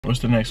What's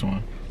the next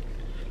one?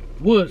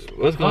 What's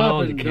going on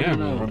with the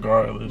camera?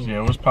 Regardless,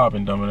 yeah, what's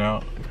popping,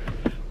 DuminOut?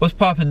 What's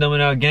popping,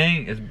 DuminOut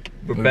gang?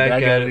 We're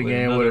back at it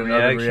again with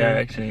another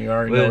reaction. You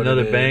already with know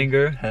another what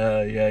banger.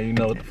 Hell yeah, you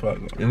know what the fuck.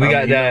 And we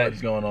got that.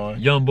 What's going on?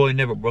 Youngboy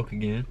never broke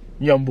again.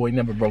 Youngboy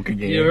never broke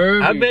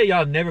again. I bet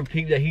y'all never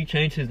peeped that he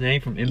changed his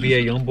name from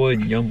NBA Youngboy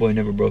to Youngboy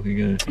never broke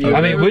again. Yeah,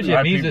 I mean, which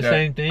it means the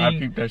same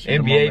thing.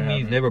 NBA means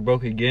happened. never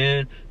broke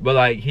again, but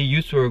like he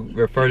used to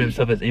refer to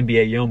himself as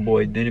NBA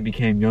Youngboy. Then it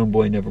became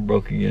Youngboy never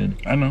broke again.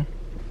 I know.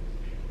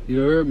 You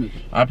heard me.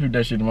 I peeped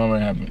that shit the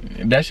moment it happened.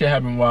 And that shit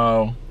happened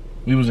while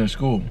we was in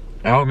school.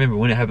 I don't remember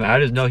when it happened. I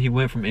just know he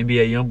went from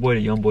NBA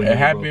Youngboy to Youngboy. It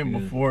happened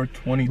before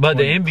 2020. But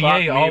the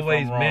NBA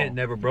always meant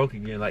never broke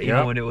again. Like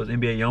even when it was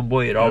NBA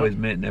Youngboy, it always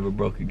meant never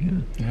broke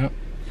again. Yep.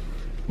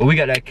 But we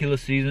got that Killa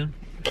season.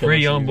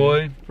 Free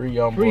Youngboy. Free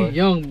Youngboy. Free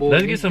Youngboy.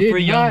 Let's get some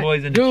free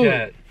Youngboys in the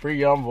chat. Free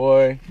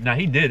Youngboy. Nah,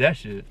 he did that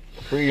shit.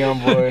 Free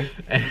Youngboy.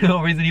 Ain't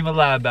no reason to even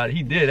lie about it.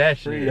 He did that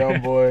shit. Free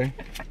Youngboy.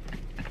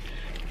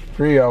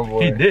 Free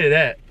Youngboy. He did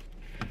that.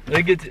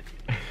 Let's get to.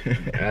 I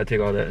gotta take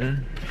all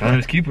that. Find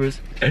his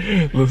keepers.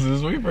 Listen to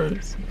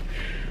sweepers.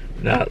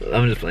 Nah,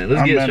 I'm just playing.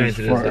 Let's get straight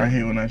into this. I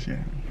hate when that shit.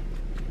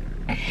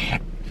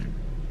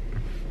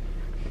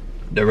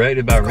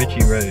 Directed by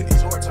Richie Ray.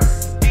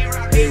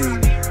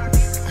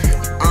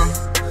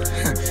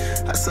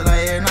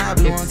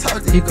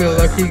 He feel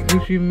like he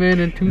Gucci Man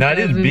in 2006. Nah,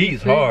 this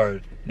beat's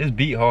hard. This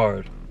beat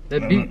hard.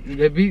 That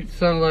beat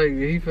sound like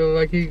he feel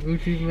like he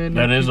Gucci Man.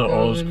 That is an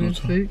old school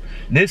song.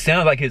 This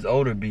sounds like his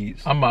older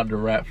beats. I'm about to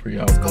rap for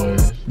y'all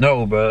boys.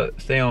 No, bro.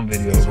 Stay on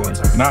video, bro.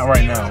 Not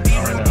right now.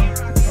 Not right now.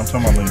 I'm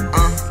talking about later.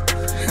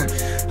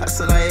 I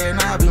said I hear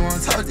now, I want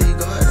to talk to you,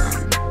 go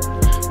ahead.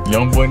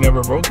 Youngboy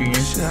never broke again.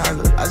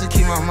 I just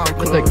keep my mouth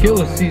closed. It's that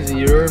Killa season,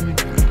 you heard me?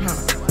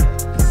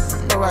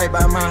 Right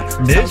by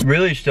my. This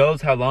really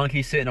shows how long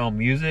he's sitting on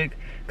music.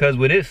 Cause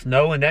with it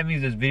snowing, that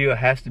means this video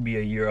has to be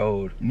a year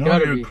old.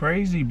 No, you're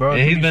crazy, bro.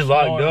 And he's been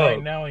locked up.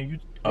 Right now and you,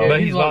 but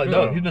he's locked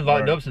up. He's been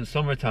locked up since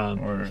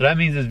summertime. So that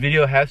means this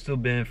video has to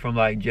have been from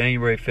like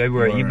January,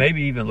 February,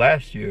 maybe even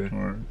last year.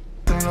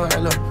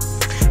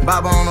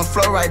 Baba on the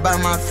floor right by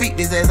my feet,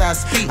 this as I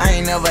speak. I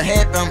ain't never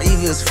happy, I'm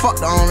easy as fuck.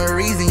 The only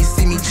reason you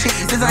see me cheat.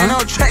 This ain't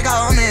no track,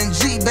 I'm in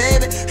G,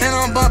 baby. And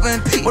I'm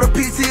bumping P. With a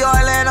PTR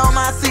land on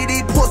my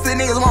CD, pussy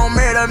niggas won't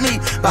murder me.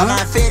 By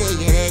my fitty,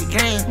 get that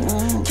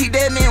green. Keep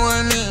that man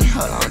with me.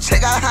 Hold on,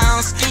 check out how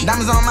I'm ski.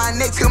 Diamonds on my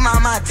neck, come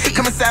out my teeth.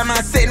 Come inside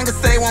my set, niggas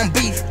say won't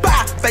be.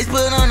 Bah, face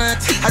put on a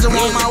T. I just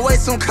want my way,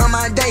 soon come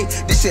my day.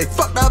 This shit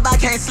fucked up, I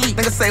can't sleep.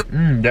 Niggas say,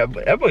 that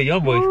boy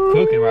Youngboy's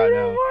cooking right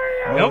now.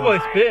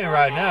 Youngboy's spitting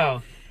right now.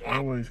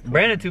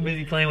 Brandon too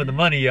busy playing with the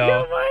money,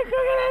 y'all.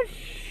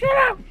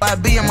 I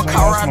be, I'ma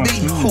call I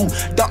be. Who?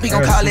 Dump, he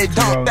gon' call it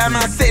dump. That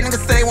my set,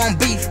 niggas say won't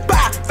be.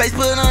 Bah, face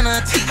put on a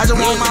T. I just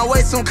want my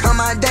way, soon come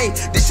my day.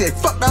 This shit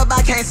fucked up,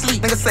 I can't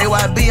sleep. Niggas say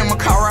why I be, I'ma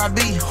call I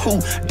be.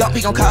 Who? Dump,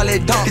 he gon' call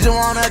it dump. He just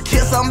wanna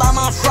kill something by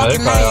my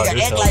fucking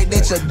name. Act like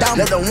that you're dumb.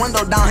 Let the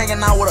window down,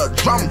 hanging out with a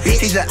drum, bitch.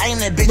 He just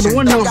ain't that bitch. The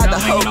window got down,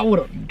 hanging out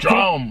with a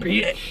drum,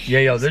 bitch. Yeah,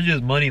 yo, there's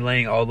just money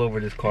laying all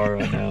over this car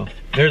right now.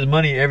 There's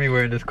money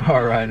everywhere in this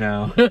car right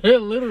now.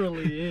 It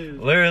literally is.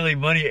 Literally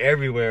money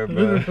everywhere,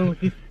 bro.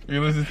 Literally. You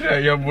listen to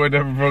that, Youngboy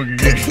never broke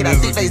again. I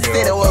think they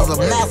said it was a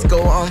mask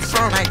on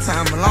front.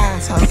 Nighttime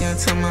alone, talking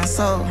to my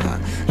soul.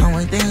 I'm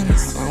with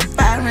demons. I'm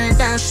firing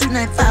down, shooting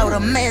that fire with a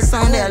mask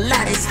on there.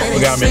 Lot they say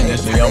we gotta make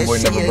this a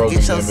Youngboy never broke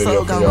again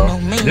video for y'all.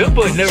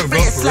 Youngboy never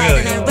broke for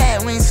real, y'all.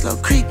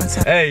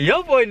 Hey,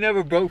 Youngboy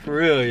never broke for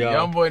real, y'all.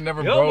 Youngboy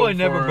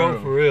never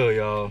broke for real,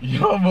 y'all.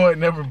 Youngboy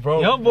never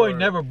broke. Youngboy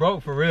never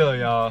broke for real,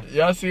 y'all.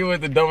 Y'all see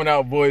what the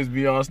DuminOut boys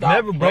be on. Stop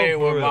never broke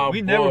for real.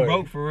 We never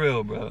broke for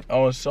real, bro.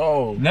 On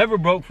soul. Never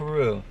broke for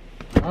real.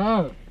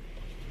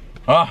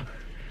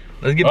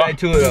 Let's get back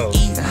to it though.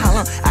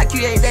 I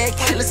create that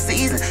Killa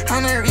season.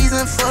 I'm the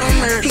reason for the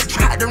murder. He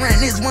tried to run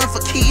this one for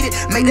Keita.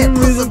 Make that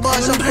pussy boy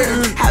some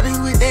hurt. I be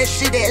with that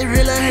shit that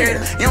really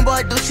hurt.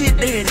 Youngboy do shit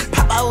dirty.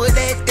 Pop out with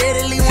that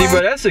deadly one. See,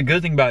 bro, that's a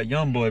good thing about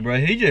Youngboy, bro.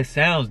 He just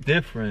sounds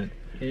different.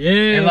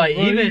 Yeah, and like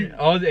even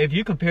if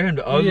you compare him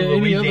to other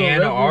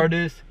Louisiana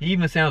artists, he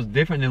even sounds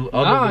different than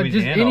other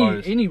Louisiana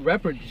artists. Any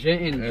rapper in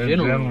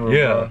general.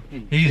 Yeah,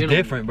 he's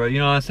different, bro. You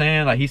know what I'm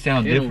saying? Like he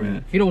sounds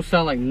different. He don't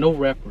sound like no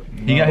rapper.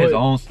 He got his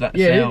own style.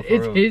 Yeah,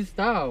 it's his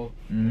style.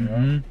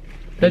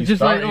 That's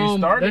just like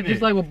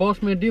with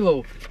Bossman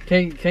D-Lo.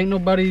 Can't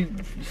nobody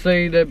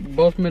say that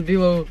Bossman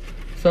D-Lo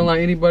sound like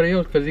anybody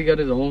else because he got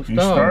his own style.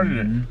 He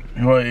started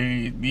it. Well,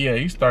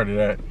 he started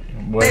that.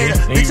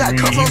 Bitch, I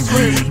come from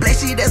prison.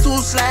 Blazy, that's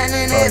who's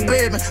sliding in that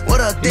bourbon.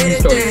 What a dirty.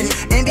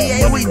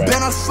 NBA, we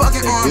been a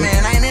fucking on,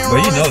 man. I ain't in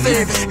rolling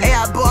fair. Hey,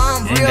 boy,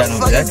 I'm real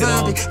fucking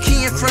zombie.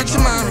 Key in French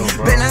mommy.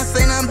 Better not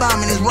say nothing about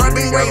me. This world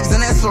been waves,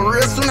 and that's a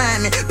real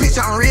tsunami. Bitch,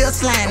 I'm real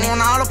slimy.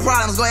 On all the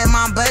problems, go ahead,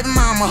 my baby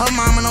mama. Her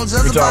mama know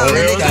just about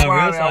me.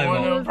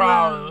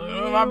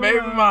 My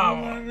baby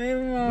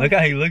mama. Look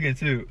how he looking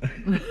too.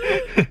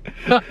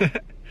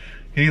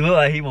 He look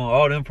like he want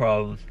all them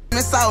problems.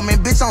 Man,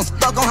 bitch, I'm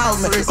stuck on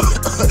house arrest.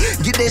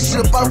 Get that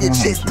shit up off your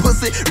chest,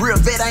 pussy. Real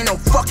vet ain't no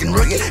fucking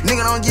rookie.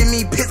 Nigga don't give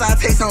me piss, I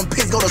take some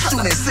piss, go to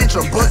shooting in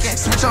Central Booking.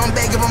 Switch on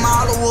back, give him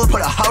all the wood,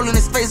 put a hole in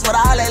his face with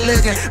all that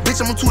looking.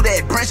 Bitch, I'm to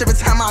that branch every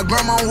time my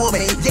grandma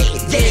whooping.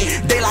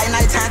 Yeah. Daylight,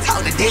 nighttime,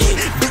 talk to dead.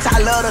 Bitch,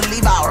 I love to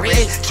leave out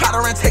red. Try to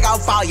run, take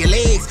off all your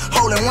legs.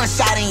 Holding one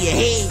shot in your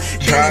head.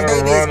 Try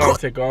to run off,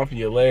 take off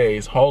your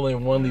legs.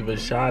 Holding one, leave a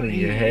shot in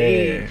your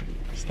head.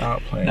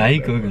 Stop playing. Nah,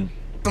 he cooking.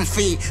 Some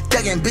feed,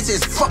 thuggin' bitches,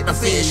 fuck the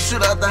fish.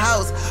 Shoot up the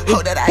house,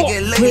 hope that I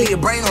get lucky,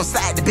 your brain on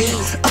side the beat.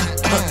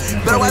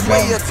 Better watch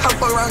where you talk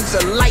around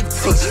your life.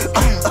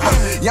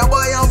 Young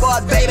boy,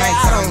 baby,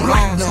 I don't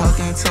like no.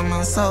 Talking to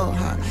my soul,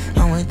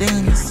 I'm with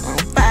demons. I'm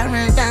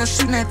firing down,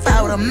 shooting that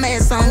fire with a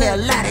mask on there.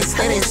 Lot they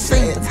say they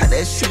sing, type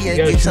that shit, you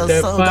get your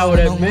soul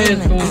going on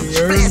women.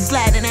 Split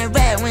sliding that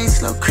rat when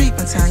slow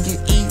creeping, time get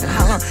even.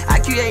 How long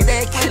I create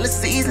that killer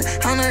season?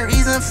 I'm the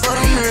reason for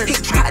the murder. He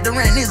tried to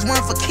run this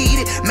one for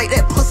Keated, make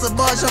that pussy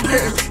boy jump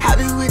hurt. I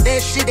be with that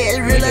shit that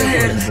really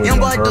hurt. Young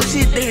boy do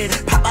shit dirty,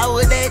 pop out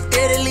with that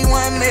deadly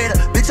one murder.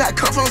 Bitch, I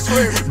come from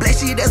swerve. Black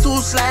shit, that's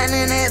who's sliding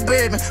in that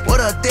bourbon. What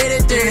a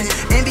 30-30.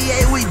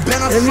 NBA, we been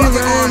a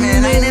fucking arm,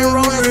 man. Ain't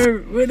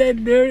enrolling with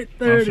that dirty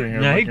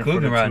 30. Nah, he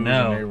cooking right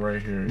now.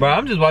 Bro,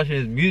 I'm just watching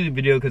his music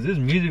video because this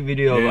music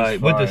video, like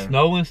with the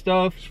snow and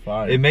stuff,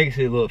 it makes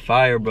it look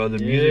fire, bro. The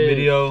music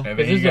video. And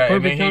then he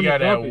got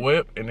that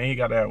whip, and then he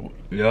got that.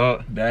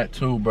 Yeah. That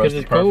too, bro. Because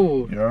it's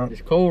cold. Yeah.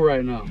 It's cold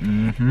right now.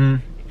 Mm-hmm.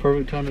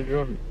 Perfect time to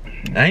drop it.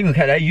 I ain't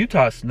even that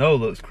Utah snow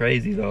looks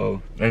crazy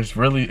though. It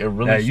really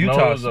that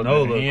Utah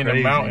snow looks in crazy.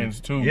 The mountains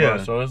too, yeah.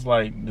 Bro. So it's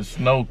like the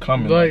snow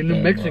coming. Like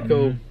New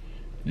Mexico.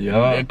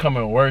 Yeah. They're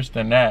coming worse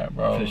than that,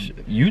 bro.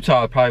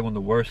 Utah is probably one of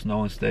the worst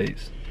snowing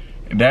states.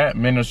 That,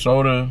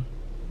 Minnesota,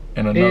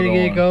 and another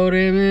one. Cold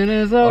in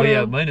Minnesota. Oh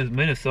yeah,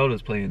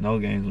 Minnesota's playing no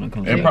games when it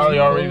comes to it probably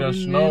already done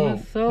snowed.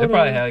 They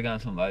probably had gotten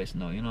some light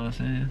snow, you know what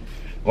I'm saying?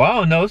 Well, I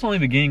don't know, it's only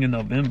beginning of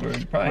November.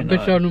 Probably I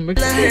bet y'all New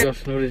Mexico got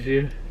snow this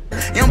year.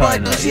 Young boy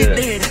do shit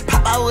dirty,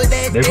 pop out with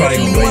that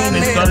deadly one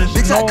murder.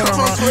 Bitch, I come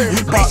from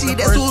swerve. Black shit,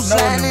 that's who's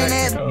sliding in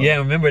that. Yeah,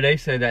 remember they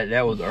said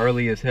that was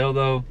early as hell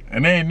though.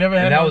 And they ain't never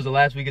had. And that was the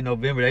last week in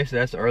November. They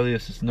said that's the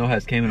earliest the snow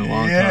has came in a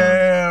long time.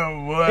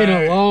 Yeah, what? In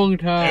a long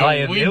time. Like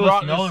if it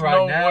was snowing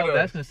right now,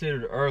 that's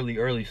considered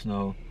early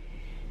snow.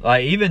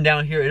 Like even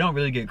down here, it don't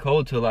really get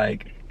cold till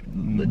like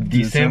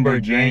December,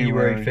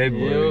 January,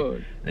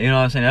 February. Yeah. You know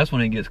what I'm saying? That's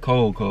when it gets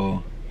cold.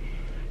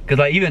 Cause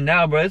like even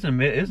now, bro, it's the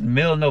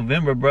middle of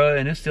November, bro,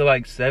 and it's still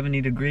like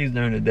 70 degrees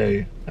during the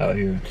day out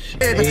here.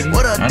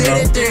 What a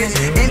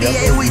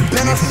NBA, we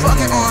been a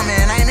fucking arm,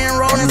 man. I ain't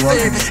enrolling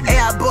third. Hey,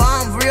 boy,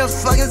 I'm real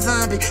fucking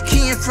zombie.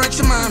 Key in French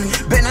your mommy.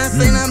 Bet not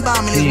say nothing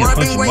about me. These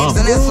warping waves,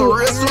 and that's a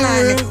real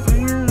tsunami.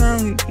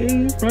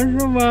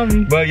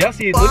 But y'all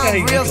see, look how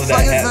he looks with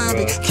that hat,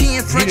 bro. Key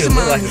in French your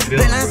mommy.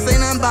 Bet not say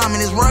nothing about me.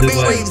 These warping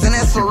waves, and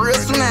that's a real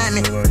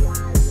tsunami.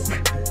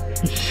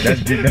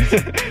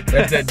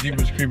 That's that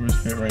Jeepers Creepers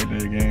fit right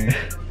there, gang.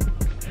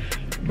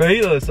 Bro,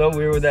 he looks so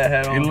weird with that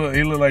hat on.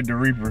 He look like the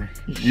Reaper.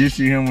 You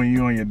see him when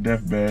you on your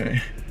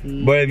deathbed.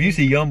 But if you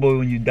see Youngboy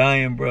when you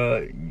dying,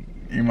 bro,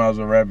 you might as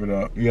well wrap it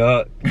up.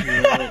 Yeah.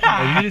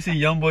 If you just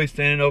see Youngboy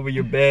standing over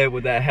your bed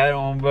with that hat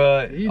on,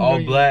 bro,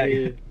 all black,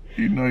 you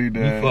know you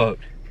dead. You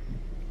fucked.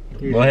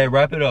 Go ahead,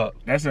 wrap it up.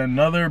 That's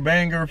another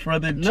banger for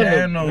the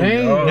channel.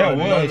 That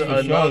was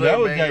for sure. That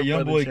was that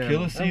Youngboy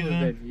Killa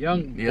season.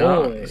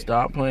 Youngboy.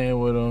 Stop playing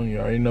with him. You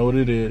already know what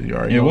it is. You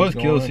already know it was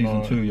Killa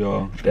season too,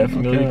 y'all.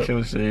 Definitely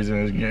Killa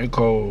season. It's getting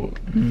cold.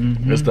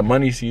 It's the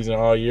money season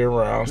all year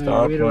round.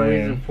 Stop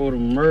playing. For the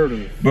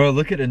murders. Bro,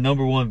 look at the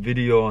 #1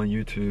 video on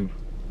YouTube.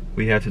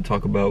 We have to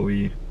talk about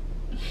weed.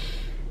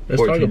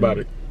 Let's talk about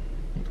it.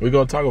 We're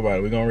gonna talk about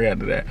it. We're gonna react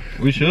to that.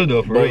 We should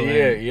though, for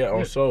real. Yeah,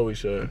 on Soul we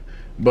should.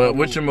 But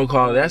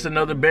whatchamacallit, that's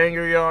another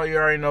banger, y'all. You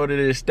already know what it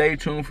is. Stay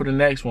tuned for the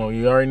next one.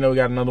 You already know we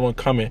got another one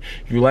coming.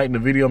 If you like the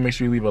video, make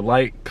sure you leave a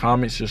like,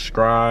 comment,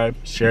 subscribe,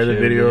 share the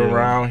video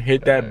around,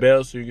 hit that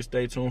bell so you can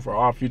stay tuned for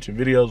all future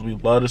videos. We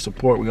love the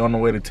support. We're on the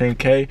way to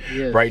 10K.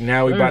 Yes, right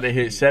now we about to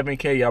hit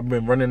 7K. Y'all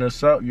been running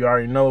us up. You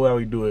already know how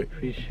we do it.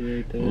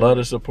 Appreciate that. Love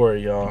the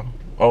support, y'all.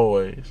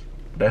 Always.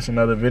 That's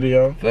another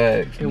video.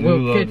 Facts. And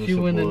we'll catch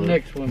you in the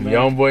next one, man.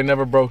 Youngboy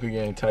never broke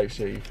again type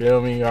shit. You feel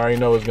me? You already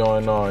know what's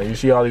going on. You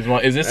see all these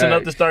ones. Is this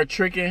enough to start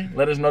tricking?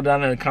 Let us know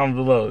down in the comments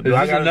below. Is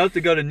this enough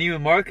to go to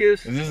Neiman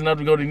Marcus? Is this enough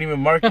to go to Neiman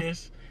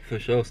Marcus? For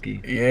sure,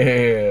 ski.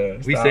 Yeah.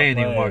 We saying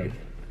Neiman Marcus.